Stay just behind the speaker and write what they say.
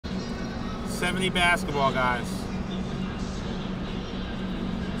70 basketball, guys.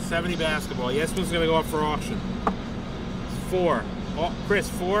 70 basketball. Yes, this one's going to go up for auction. 4. Oh, Chris,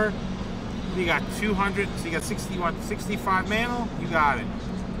 4. You got 200. So you got 60. You want 65 mantle? You got it.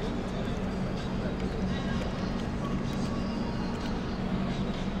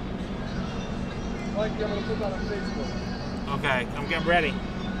 Mike, I'm going to put that on Facebook. Okay, I'm getting ready.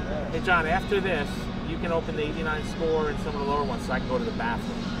 Hey, John, after this, you can open the 89 score and some of the lower ones so I can go to the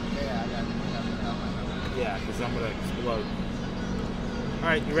bathroom. Yeah, I got it. Yeah, because I'm going to explode. All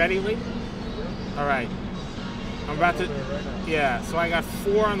right, you ready, Lee? All right. I'm about to... Yeah, so I got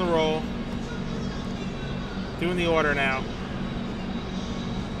 4 on the roll. Doing the order now.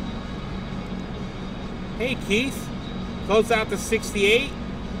 Hey, Keith. Close out to 68.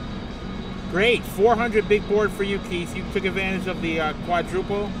 Great. 400 big board for you, Keith. You took advantage of the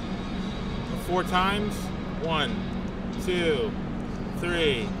quadruple 4 times. 1, 2,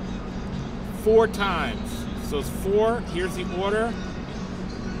 3, 4 times. So it's 4. Here's the order.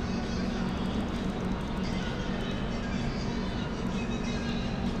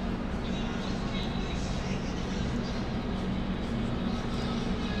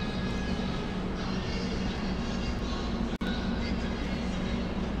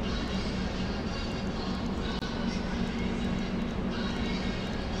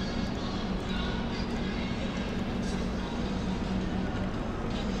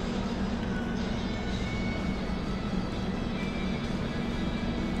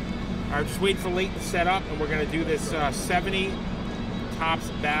 I'm just waiting for Leighton to set up, and we're going to do this 70 Topps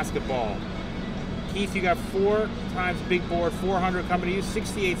basketball. Keith, you got 4 times big board, 400 coming to you.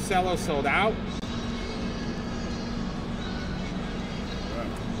 68 cello sold out.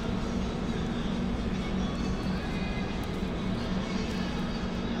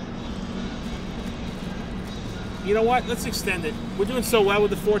 You know what? Let's extend it. We're doing so well with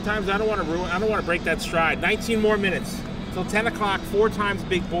the 4 times. I don't want to break that stride. 19 more minutes till 10 o'clock. 4 times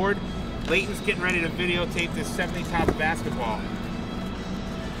big board. Leighton's getting ready to videotape this 70 Topps basketball.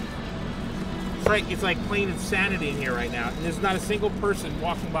 It's like plain insanity in here right now, and there's not a single person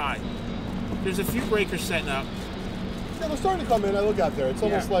walking by. There's a few breakers setting up. Yeah, they're starting to come in. I look out there. It's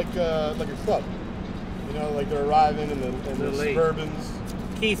almost like a club. You know, like they're arriving in the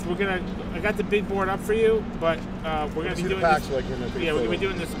Suburbans. Keith, I got the big board up for you, but we're gonna be doing this. We're gonna be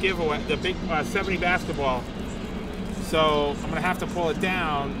doing this giveaway, the big 70 basketball. So I'm gonna have to pull it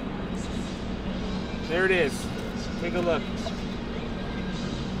down. There it is. Take a look.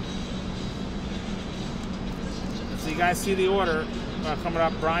 So you guys see the order coming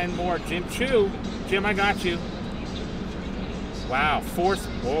up. Brian Moore, Jim Chu. Jim, I got you. Wow,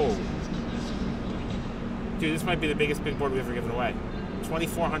 whoa. Dude, this might be the biggest big board we've ever given away.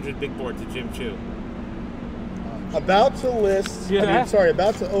 2,400 big board to Jim Chu. About to list, yeah.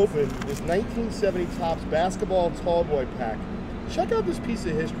 About to open this 1970 Topps basketball tall boy pack. Check out this piece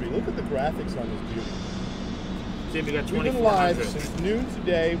of history. Look at the graphics on this beauty. Jim, you got 2,400. We've been live since noon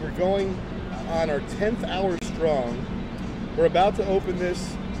today. We're going on our 10th hour strong. We're about to open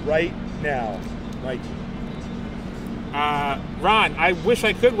this right now. Mikey. Ron, I wish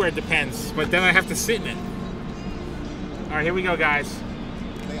I could wear Depends, but then I have to sit in it. All right, here we go, guys.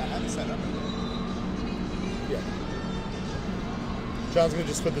 I have it set up. Yeah. John's going to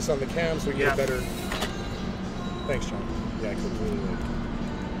just put this on the cam so we can get a better... Thanks, John. Yeah, I could really like...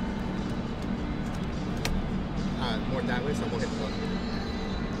 More that way, so we'll hit the button.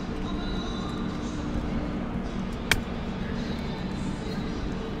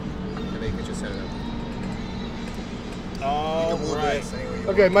 And then you can just set it up. All right.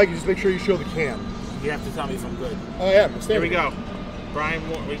 Okay, Mikey, just make sure you show the cam. You have to tell me if I'm good. Oh, yeah. Here we go. Brian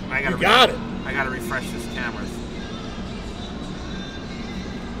Moore. I got to refresh this camera.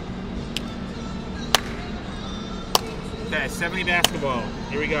 Okay, 70 basketball.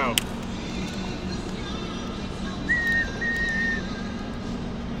 Here we go.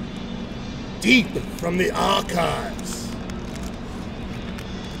 Deep from the archives.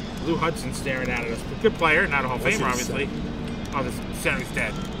 Lou Hudson staring at us. Good player, not a Hall of Famer, obviously. Oh, this center's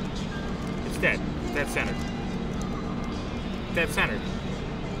dead. It's dead. Dead centered. Dead centered.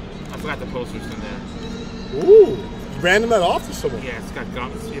 I forgot the posters in there. Ooh. You random that off to someone. Yeah, it's got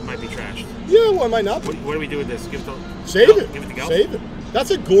gum. It might be trashed. Yeah, well, it might not be. What do we do with this? Give it to... Save it. Give it to Gelf? Save it. That's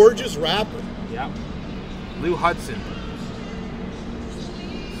a gorgeous wrapper. Yeah. Lou Hudson.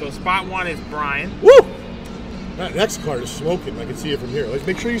 So spot 1 is Brian. Woo! That next card is smoking. I can see it from here. Let's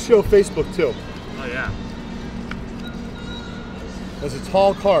make sure you show Facebook too. Oh yeah. That's a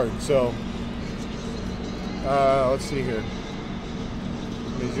tall card, so let's see here.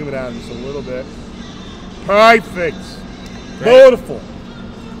 Let me zoom it out just a little bit. Perfect. Beautiful.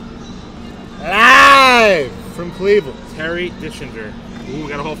 Live from Cleveland. Terry Dischinger. Ooh, we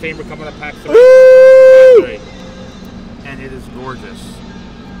got a Hall of Famer coming up pack 3. Woo! Pack 3. And it is gorgeous.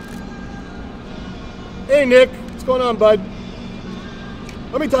 Hey, Nick. What's going on, bud?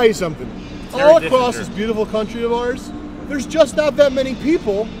 Let me tell you something. Terry All across Dischinger. this beautiful country of ours, there's just not that many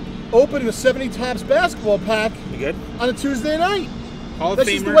people opening a 70 Tops basketball pack You good? on a Tuesday night. Hall of That's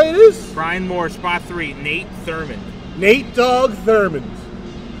Famer. just the way it is. Brian Moore, spot 3. Nate Thurmond. Nate Dog Thurmond.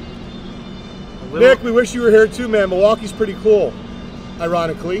 A little- Nick, we wish you were here too, man. Milwaukee's pretty cool.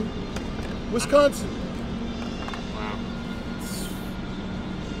 Ironically. Wisconsin. Wow.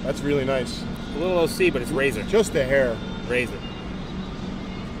 That's really nice. A little OC, but it's Razor. Just a hair. Razor.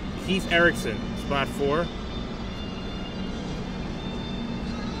 Keith Erickson, spot 4.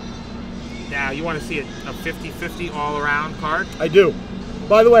 Now, you want to see a 50-50 all-around card? I do.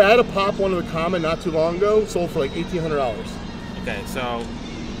 By the way, I had to pop one of the common not too long ago. Sold for like $1,800. Okay, so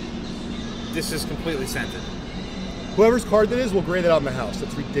this is completely scented. Whoever's card that is will grade it out in the house.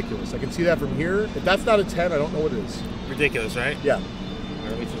 That's ridiculous. I can see that from here. If that's not a 10, I don't know what it is. Ridiculous, right? Yeah. All right,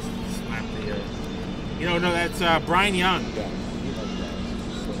 let me just slap the... no, that's Brian Young. Yeah.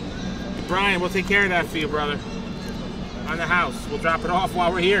 Brian, we'll take care of that for you, brother. On the house. We'll drop it off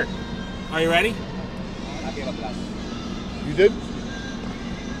while we're here. Are you ready? You did?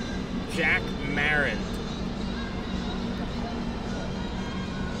 Jack Marin.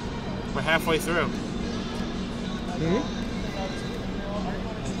 We're halfway through.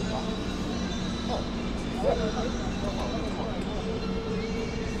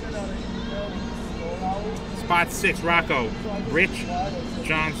 Spot 6, Rocco. Rich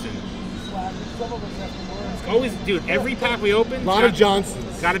Johnson. It's always, dude, every pack we open, A lot of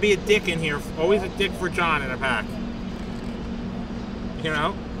Johnsons. got to be a dick in here. Always a dick for John in a pack. You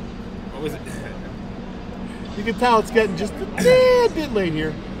know? Always. You can tell it's getting just a tad bit late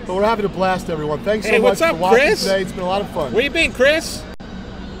here. But we're having a blast, everyone. Thanks so Hey, much what's for up, watching Chris? today. It's been a lot of fun. Where you been, Chris?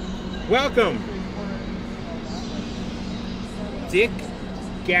 Welcome. Dick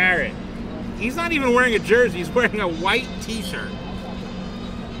Garrett. He's not even wearing a jersey. He's wearing a white t-shirt.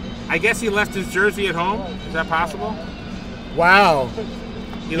 I guess he left his jersey at home. Is that possible? Wow.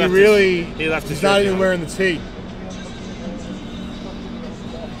 He He really, he left his he's not jersey even on. wearing the tee.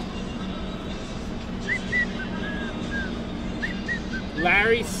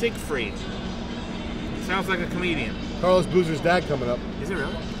 Larry Siegfried. Sounds like a comedian. Carlos Boozer's dad coming up. Is it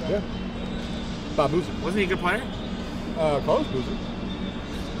really? Yeah. Bob Boozer. Wasn't he a good player? Carlos Boozer.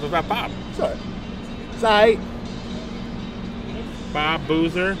 What about Bob? It's all right. It's all right. Bob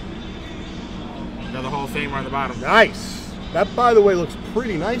Boozer. Another Hall of Famer on the bottom. Nice. That, by the way, looks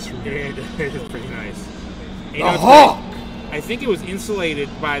pretty nice from here. Yeah, it is pretty nice. And you The know, it's Hawk! great. I think it was insulated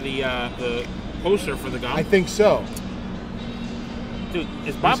by the poster for the gum. I think so. Dude,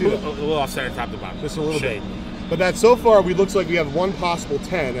 is Bob see Boozer that. a little offside top to bottom? Just a little Shade. bit. But that so far, we looks like we have one possible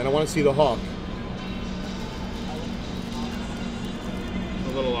 10, and I want to see the Hawk. A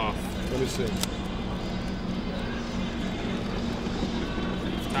little off. Let me see.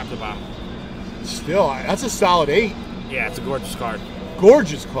 Top to bottom. Still, that's a solid 8. Yeah, it's a gorgeous card.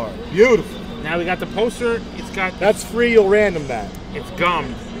 Gorgeous card. Beautiful. Now we got the poster. That's free. You'll random that. It's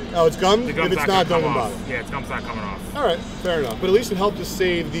gummed. Oh, it's gummed? The gum's If it's not not, gonna don't come bother. off. Yeah, its gum's not coming off. All right, fair enough. But at least it helped us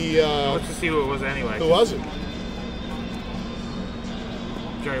save the. Let's just see who it was anyway. Who was it?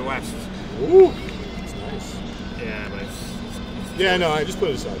 Jerry West. Ooh, that's nice. Yeah, but it's Yeah, no, I just put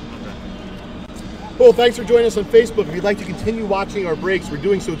it aside. okay. Well, thanks for joining us on Facebook. If you'd like to continue watching our breaks, we're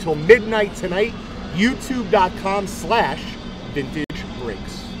doing so till midnight tonight.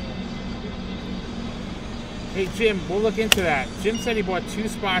 YouTube.com/vintagebreaks. Hey, Jim, we'll look into that. Jim said he bought 2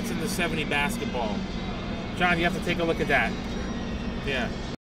 spots in the 70 basketball. John, you have to take a look at that. Yeah.